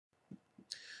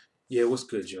Yeah, what's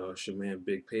good, y'all? It's your man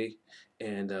Big P,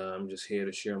 and I'm just here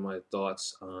to share my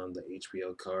thoughts on the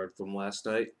HBO card from last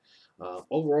night.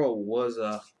 Overall,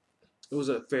 it was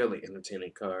a fairly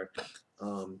entertaining card.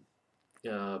 Um,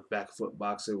 Back foot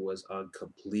boxing was on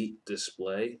complete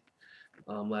display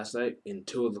last night in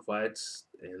two of the fights,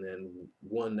 and then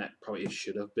one that probably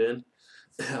should have been.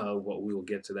 But we will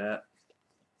get to that.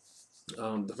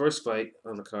 The first fight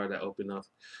on the card that opened up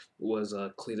was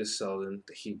Cletus Selden,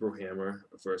 the Hebrew Hammer,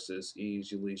 versus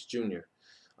Yves Ulysses Jr.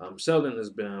 Selden has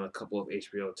been on a couple of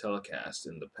HBO telecasts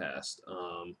in the past,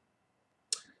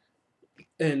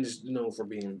 and is known for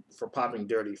popping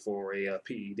dirty for a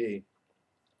PED.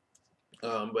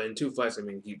 But in two fights, I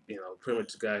mean, pretty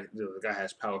much the guy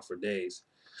has power for days.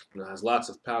 Has lots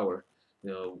of power.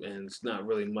 And it's not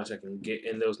really much I can get,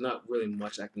 and there was not really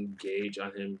much I can gauge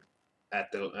on him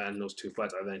in those two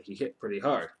fights. I think he hit pretty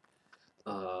hard.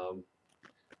 Um,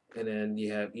 and then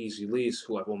you have Easy Lease,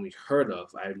 who I've only heard of.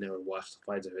 I've never watched the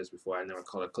fights of his before. I never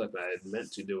caught a clip. I had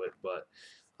meant to do it, but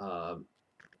um,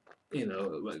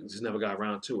 just never got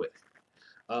around to it.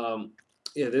 Um,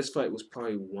 yeah, this fight was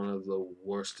probably one of the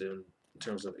worst in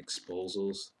terms of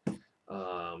exposals.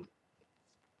 Um,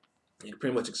 it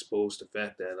pretty much exposed the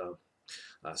fact that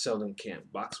Selden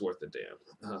can't box worth a damn.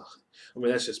 I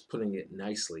mean, that's just putting it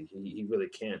nicely. He really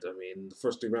can't. I mean, the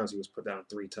first three rounds he was put down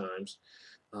three times.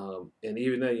 And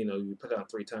even then, you put down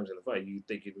three times in the fight, you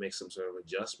think you'd make some sort of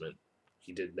adjustment.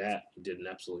 He did that. He did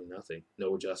absolutely nothing.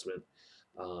 No adjustment.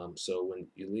 So when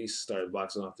Elise started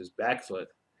boxing off his back foot,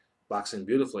 boxing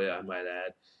beautifully, I might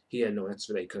add, he had no answer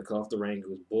for that. He could cut off the ring. He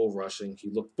was bull rushing. He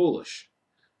looked foolish.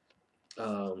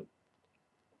 Um,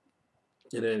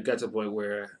 and then it got to the point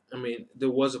where, I mean, there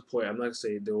was a point. I'm not gonna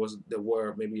say there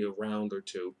were maybe a round or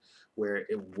two where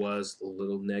it was a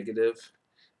little negative,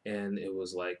 and it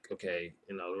was like, okay,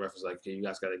 the ref was like, okay, you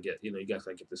guys gotta you guys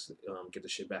gotta get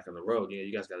this shit back on the road.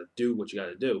 You guys gotta do what you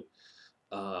gotta do.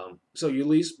 So you at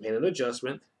least made an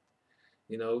adjustment.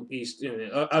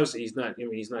 Obviously he's not. I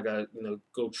mean, he's not gonna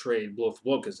go trade blow for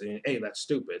blow because hey, that's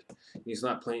stupid. He's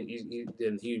not playing.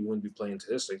 Then he wouldn't be playing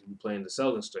to his strength. He'd be playing to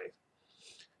Selden's strength.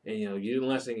 And the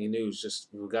last thing you knew was just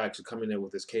a guy could come in there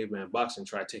with his caveman boxing and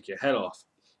try to take your head off.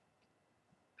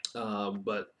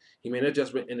 But he made an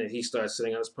adjustment, and then he started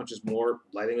sitting on his punches more,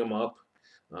 lighting him up.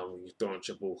 He's throwing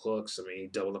triple hooks. I mean, he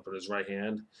doubled up with his right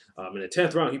hand. In the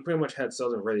 10th round, he pretty much had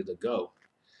Selden ready to go.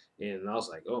 And I was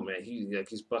like, oh man,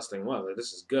 he's busting him up. Like,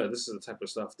 this is good. This is the type of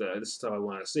stuff I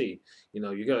want to see. You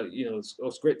got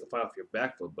it's great to fight off your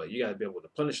back foot, but you got to be able to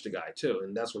punish the guy too,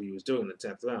 and that's what he was doing in the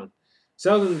 10th round.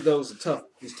 Selden though was tough.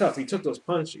 He's tough. He took those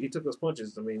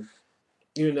punches. I mean,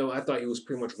 even though I thought he was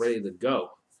pretty much ready to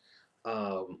go.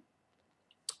 Um,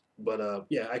 but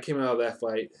yeah, I came out of that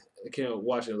fight. I came out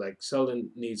watching like Selden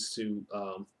needs to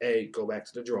go back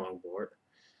to the drawing board.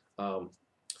 Um,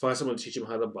 Find someone to teach him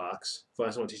how to box.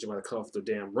 Find someone to teach him how to cut off the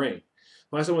damn ring.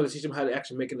 Find someone to teach him how to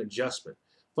actually make an adjustment.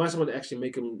 Find someone to actually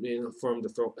make him, for him to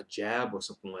throw a jab or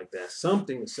something like that.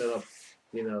 Something to set up,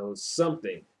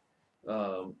 something.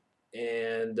 Um,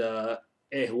 and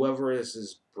hey, whoever is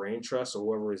his brain trust or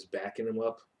whoever is backing him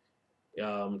up,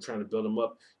 trying to build him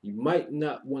up, you might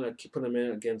not want to put him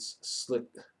in against slick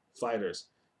fighters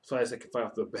that can fight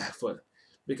off the back foot,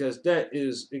 because that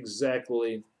is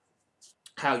exactly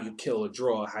how you kill a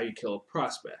draw, how you kill a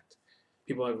prospect.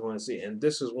 People aren't going to see. And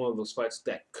this is one of those fights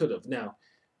that could have. Now,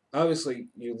 obviously,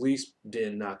 Ulysses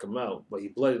didn't knock him out, but he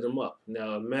blooded him up.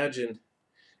 Now, imagine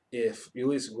if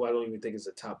Ulysses, who I don't even think is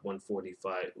a top 140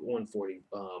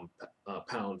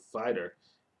 pound fighter,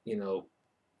 you know,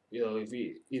 if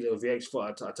he actually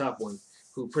fought a top one,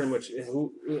 who pretty much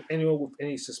anyone with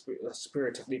any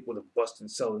superior technique would have busted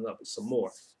Selden up some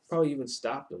more, probably even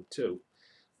stopped him too.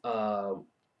 Um,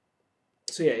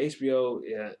 so yeah, HBO,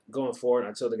 going forward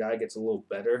until the guy gets a little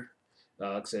better.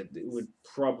 Like I said, it would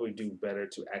probably do better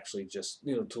to actually just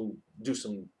to do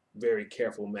some very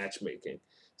careful matchmaking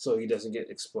so he doesn't get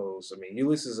exposed. I mean,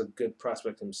 Ulysses is a good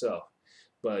prospect himself,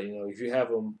 but if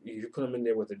you put him in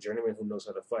there with a journeyman who knows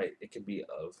how to fight, it could be a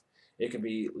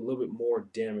little bit more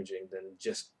damaging than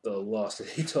just the loss that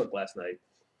he took last night.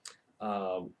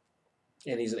 Um,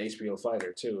 and he's an HBO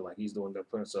fighter too. Like he's the one that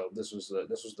put. So this was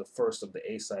the first of the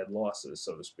A side losses,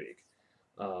 so to speak.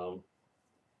 Um,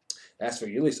 as for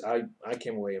Ulysses, I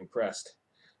came away impressed.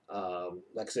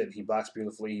 Like I said, he boxed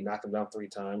beautifully. He knocked him down three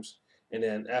times, and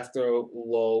then after a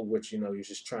lull, which he's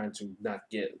just trying to not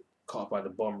get caught by the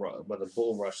by the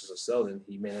bull rushes of Selden,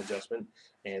 he made an adjustment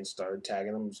and started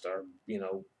tagging him. Started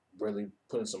really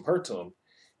putting some hurt to him.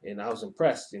 And I was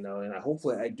impressed, and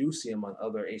hopefully I do see him on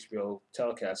other HBO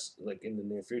telecasts like in the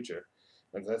near future.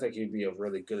 Like I think he'd be a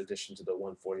really good addition to the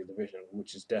 140 division,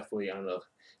 which is definitely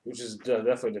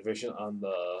a division on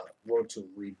the road to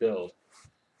rebuild.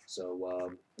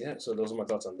 So yeah, so those are my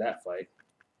thoughts on that fight.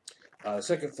 The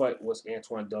second fight was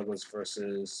Antoine Douglas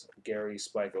versus Gary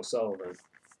Spike O'Sullivan.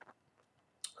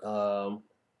 Um,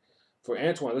 for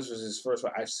Antoine, this was his first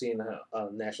fight I've seen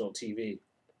on national TV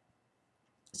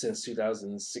since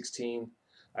 2016,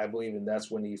 I believe, and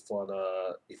that's when he fought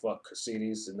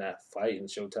Caceres in that fight in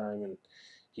Showtime, and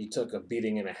he took a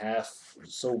beating and a half,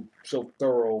 so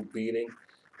thorough beating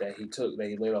that he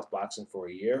laid off boxing for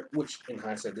a year, which in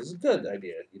hindsight is a good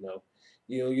idea.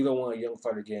 You don't want a young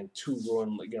fighter getting too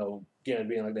ruined, getting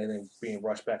being like that and being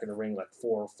rushed back in the ring like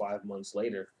 4 or 5 months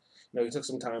later. He took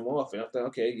some time off, and I thought,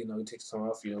 okay, he takes time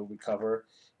off, recover,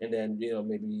 and then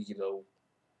maybe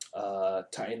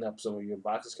tighten up some of your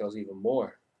boxing skills even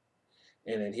more.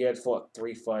 And then he had fought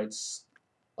 3 fights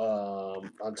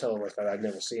on television. I'd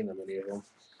never seen them, any of them,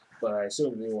 but I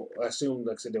assumed, like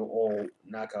I said, they were all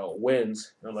knockout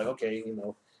wins. And I'm like, okay,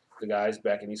 the guy's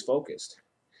back and he's focused.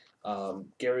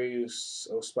 Gary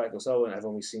Spike O'Sullivan, I've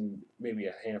only seen maybe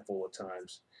a handful of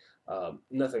times.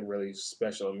 Nothing really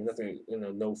special. I mean, nothing,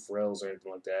 no frills or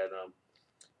anything like that.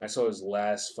 I saw his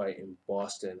last fight in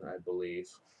Boston, I believe.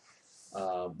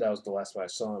 That was the last time I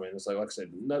saw him, and it's like I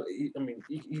said,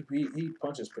 he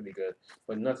punches pretty good,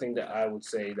 but nothing that I would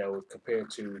say that would compare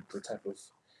to the type of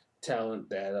talent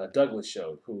that Douglas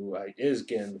showed, who is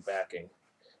getting the backing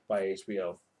by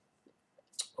HBO.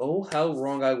 Oh, how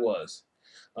wrong I was.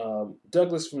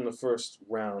 Douglas from the first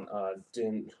round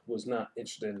was not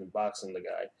interested in boxing the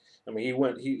guy. I mean, he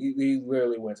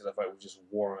literally went to the fight with just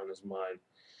war on his mind.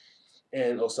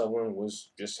 And O'Sullivan was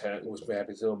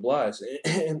happy to oblige.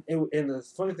 And the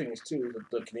funny thing is too,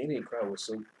 the Canadian crowd was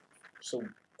so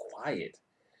quiet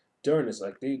during this.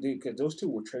 Like cause those two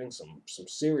were trading some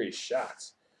serious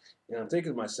shots. And I'm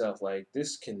thinking to myself, like,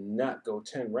 this cannot go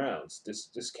 10 rounds.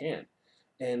 This can't.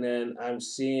 And then I'm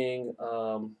seeing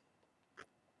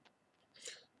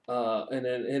and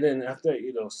then after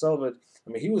Sullivan, I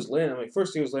mean, he was landing. I mean,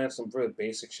 first he was landing some really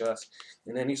basic shots,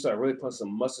 and then he started really putting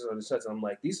some muscles on his shots. And I'm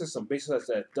like, these are some basic shots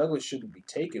that Douglas shouldn't be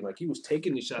taking. Like he was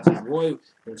taking these shots, and Roy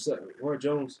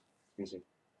Jones, excuse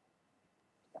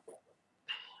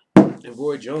me, and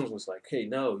Roy Jones was like, hey,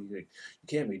 no, you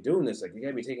can't be doing this. Like you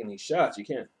can't be taking these shots. You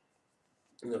can't,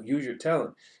 use your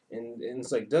talent. And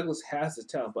it's like Douglas has the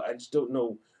talent, but I just don't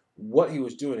know what he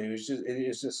was doing.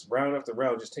 It's just round after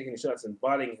round, just taking shots and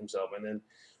bodying himself. And then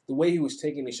the way he was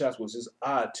taking these shots was just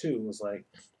odd too. It was like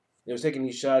he was taking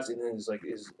these shots, and then it's like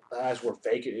his eyes were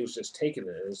vacant. It was just taking it.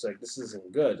 It was like this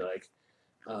isn't good. Like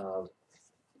um,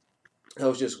 I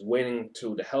was just waiting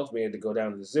to the health meter to go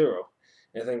down to zero.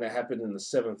 And I think that happened in the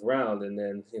 7th round, and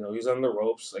then he was on the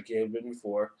ropes like he had been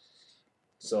before.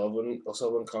 Sullivan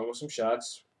caught him with some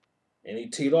shots, and he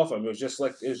teed off him. It was just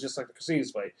like the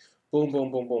Caceres fight. Boom,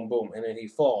 boom, boom, boom, boom, and then he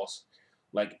falls,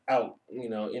 like out.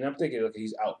 And I'm thinking, okay,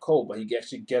 he's out cold, but he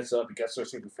actually gets up. He gets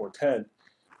to before 10,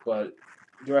 but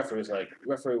the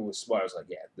referee was smart. I was like,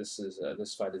 yeah,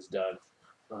 this fight is done.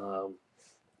 Um,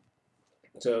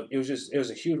 so it was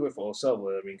a huge win for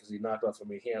O'Sullivan. I mean, because he knocked off. I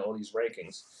mean, he had all these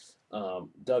rankings,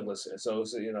 Douglas, and so it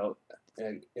was, I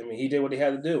mean, he did what he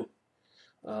had to do.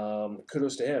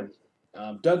 Kudos to him.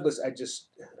 Douglas,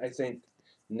 I think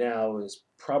now is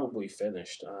probably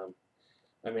finished.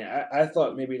 I mean, I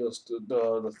thought maybe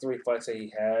the 3 fights that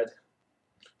he had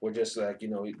were just like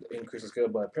increase his skill,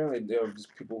 but apparently there were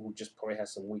just people who just probably had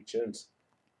some weak chins.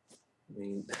 I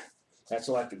mean, that's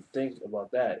all I can think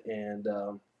about that. And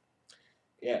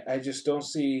yeah, I just don't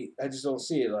see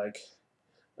it. Like,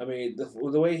 I mean,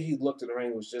 the way he looked in the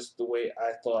ring was just the way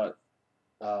I thought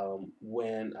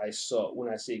when I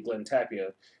see Glenn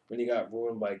Tapia when he got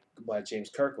ruined by James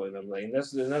Kirkland. I'm like, and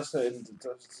that's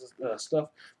stuff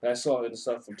that I saw in the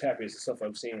stuff from Tapia is the stuff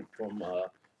I'm seeing from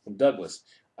Douglas.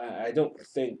 I don't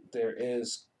think there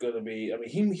is gonna be. I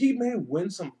mean, he may win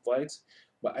some fights,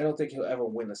 but I don't think he'll ever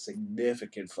win a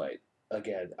significant fight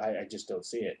again. I just don't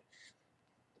see it.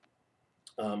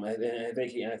 I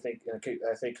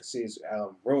think Casillas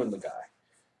ruined the guy.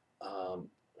 Um,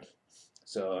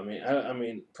 So I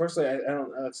mean, personally, I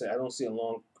don't see a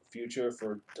long future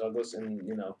for Douglas, and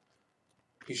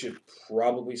he should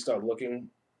probably start looking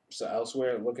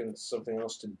elsewhere, looking something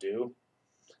else to do.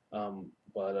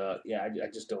 But yeah, I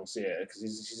just don't see it because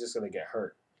he's just gonna get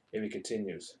hurt if he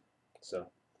continues. So,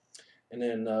 and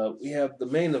then we have the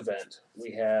main event.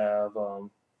 We have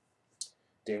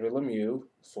David Lemieux,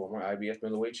 former IBF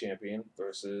middleweight champion,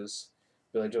 versus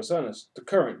Billy Joe Saunders, the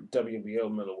current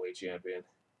WBO middleweight champion.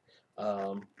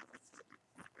 Um,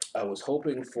 I was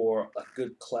hoping for a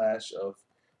good clash of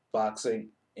boxing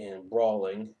and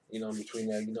brawling, between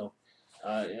that,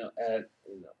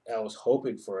 I was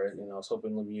hoping for it. I was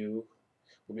hoping Lemieux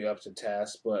would be up to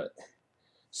task, but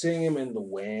seeing him in the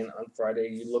weigh-in on Friday,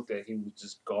 you looked at he was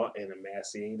just gaunt and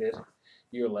emaciated.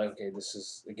 You're like, okay, this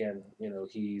is again,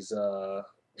 he's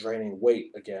draining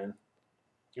weight again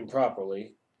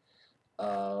improperly.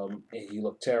 And he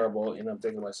looked terrible, and I'm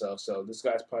thinking to myself, so this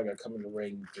guy's probably gonna come in the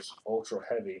ring just ultra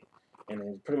heavy, and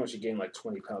then pretty much he gained like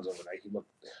 20 pounds overnight.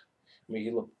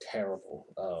 He looked terrible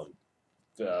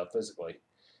physically.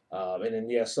 And then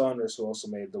yeah, Saunders who also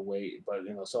made the weight, but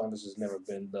Saunders has never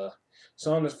been the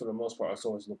Saunders for the most part has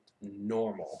always looked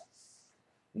normal,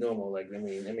 normal. Like I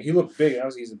mean, he looked big.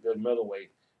 Obviously, he's a big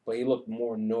middleweight, but he looked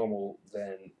more normal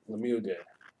than Lemieux did.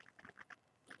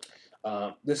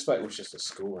 This fight was just a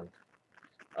schooling.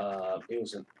 It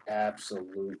was an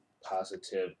absolute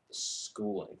positive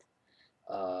schooling.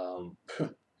 Um,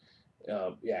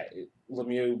 yeah,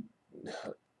 Lemieux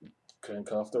couldn't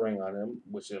cut off the ring on him,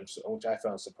 which I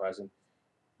found surprising.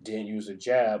 Didn't use a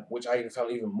jab, which I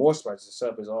found even more surprising to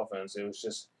set up his offense. It was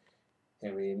just,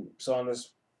 I mean,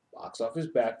 Saunders boxed off his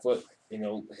back foot, hit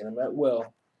him at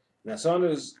will. Now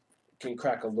Saunders can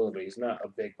crack a little bit. He's not a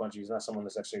big puncher. He's not someone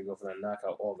that's actually going to go for that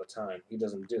knockout all the time. He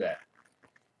doesn't do that.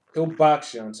 He'll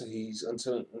box you until he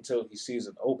sees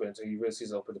it open, until he really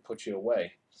sees it open to put you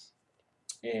away.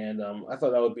 And I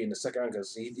thought that would be in the second round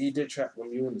because he did trap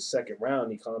Lemieux in the second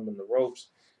round. He caught him in the ropes,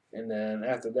 and then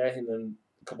after that, and then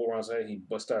a couple rounds later, he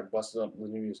started busting up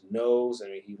Lemieux's nose. I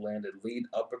mean, he landed lead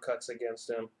uppercuts against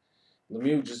him.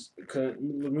 Lemieux just couldn't.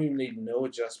 Lemieux made no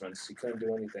adjustments. He couldn't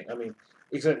do anything. I mean,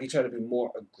 except he tried to be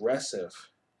more aggressive.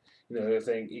 I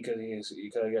think he could. I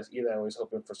guess either I was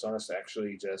hoping for Saunders to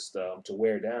actually just to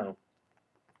wear down,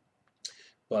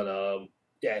 but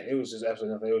yeah, it was just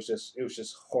absolutely nothing. It was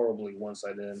just horribly one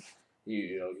sided.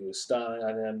 He was styling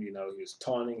on him. He was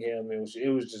taunting him. It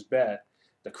was just bad.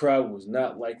 The crowd was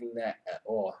not liking that at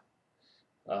all.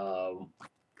 Um,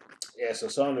 yeah, so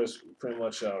Saunders pretty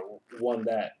much won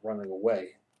that running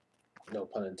away. No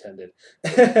pun intended.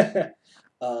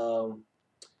 um,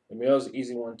 I mean, that was an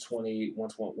easy 120,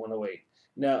 108.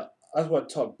 Now, I just want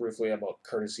to talk briefly about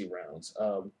courtesy rounds.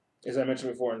 As I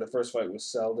mentioned before, in the first fight with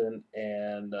Selden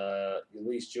and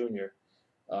Elise Jr.,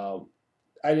 um,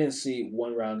 I didn't see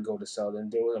one round go to Selden.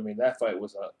 That fight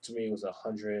was to me was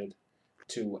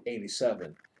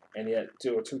 100-87, and yet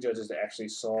there were two judges that actually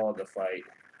saw the fight.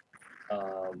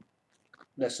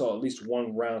 That saw at least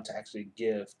one round to actually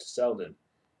give to Selden.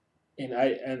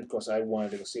 And of course I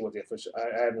wanted to see what the official.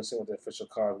 I haven't seen what the official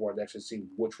card were to actually see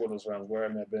which one of those rounds were. I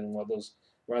have been one of those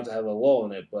rounds that had a lull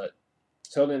in it, but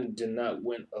Selden did not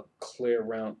win a clear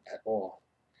round at all.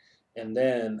 And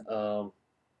then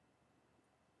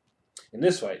in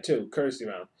this fight too, courtesy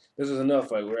round. This was another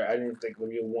fight where I didn't think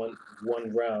Lemieux won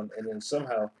one round, and then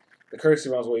somehow the courtesy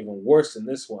rounds were even worse than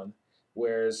this one.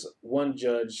 Whereas one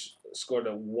judge scored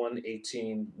a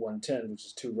 118-110, which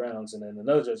is 2 rounds, and then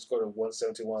another judge scored a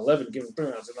 117-111, giving 3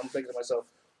 rounds. And I'm thinking to myself,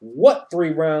 what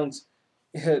 3 rounds?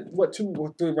 What 2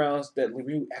 or 3 rounds that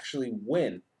Lemieux actually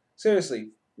win?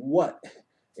 Seriously, what?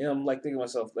 And I'm like thinking to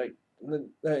myself, like,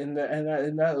 and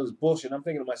that was bullshit. I'm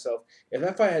thinking to myself, if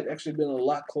that fight had actually been a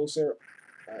lot closer,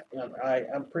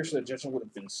 I'm pretty sure the judgment would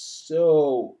have been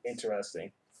so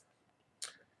interesting.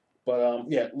 But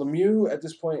yeah, Lemieux at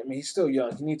this point, I mean, he's still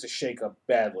young. He needs a shakeup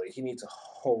badly. He needs a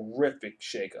horrific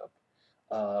shakeup.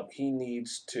 He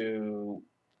needs to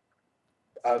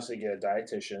obviously get a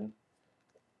dietitian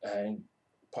and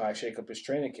probably shake up his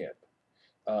training camp.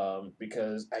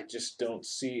 Because I just don't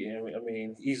see. I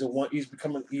mean, he's a one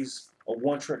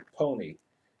trick pony,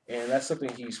 and that's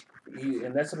something that's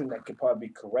something that could probably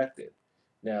be corrected.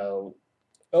 Now,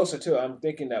 also too, I'm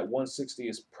thinking that 160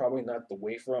 is probably not the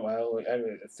weight for him. I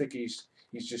think he's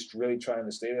just really trying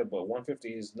to stay there, but 150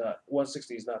 is not.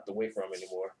 160 is not the weight for him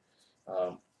anymore.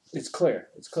 It's clear.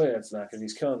 It's clear that's not because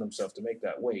he's killing himself to make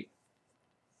that weight.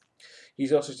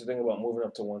 He's also thinking about moving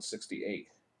up to 168.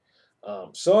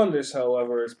 Saunders,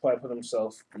 however, has probably put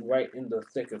himself right in the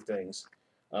thick of things.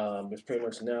 It's pretty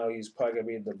much now he's probably going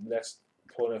to be the next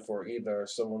opponent for either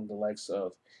someone the likes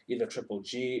of either Triple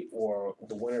G or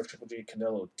the winner of Triple G,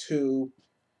 Canelo 2.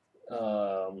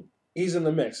 He's in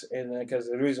the mix, and because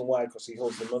the reason why, because he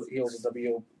holds the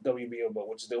WBO belt,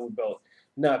 which is the only belt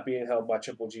not being held by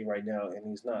Triple G right now, and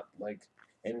he's not like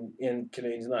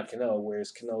he's not Canelo,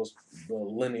 whereas Canelo's the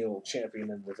lineal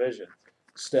champion in the division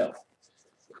still.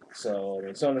 So I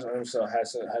mean, Saunders himself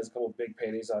has a couple of big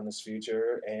paydays on his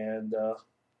future, and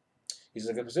he's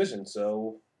in a good position.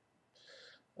 So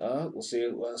we'll see.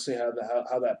 We'll see how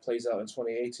that plays out in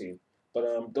 2018.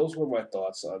 But those were my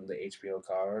thoughts on the HBO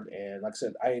card, and like I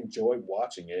said, I enjoyed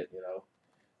watching it.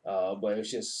 But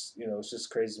it's just it's just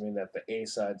crazy to me that the A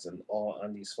sides and all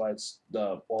on these fights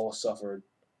all suffered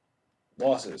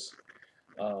losses.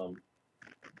 Um,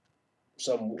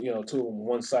 some two of them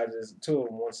one sided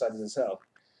as hell.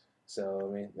 So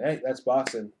I mean, hey, that's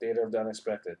boxing. Theater of the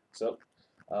unexpected. So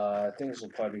I think this will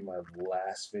probably be my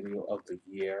last video of the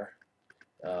year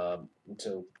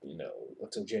until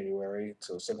until January.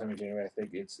 So sometime in January, I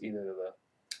think it's either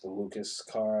the Lucas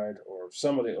card or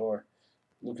somebody or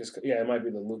Lucas. Yeah, it might be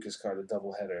the Lucas card, the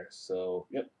double header. So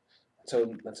yep.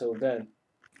 Until then,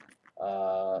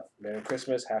 Merry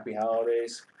Christmas, Happy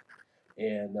Holidays,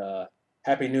 and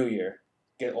Happy New Year.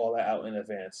 Get all that out in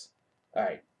advance. All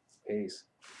right, peace.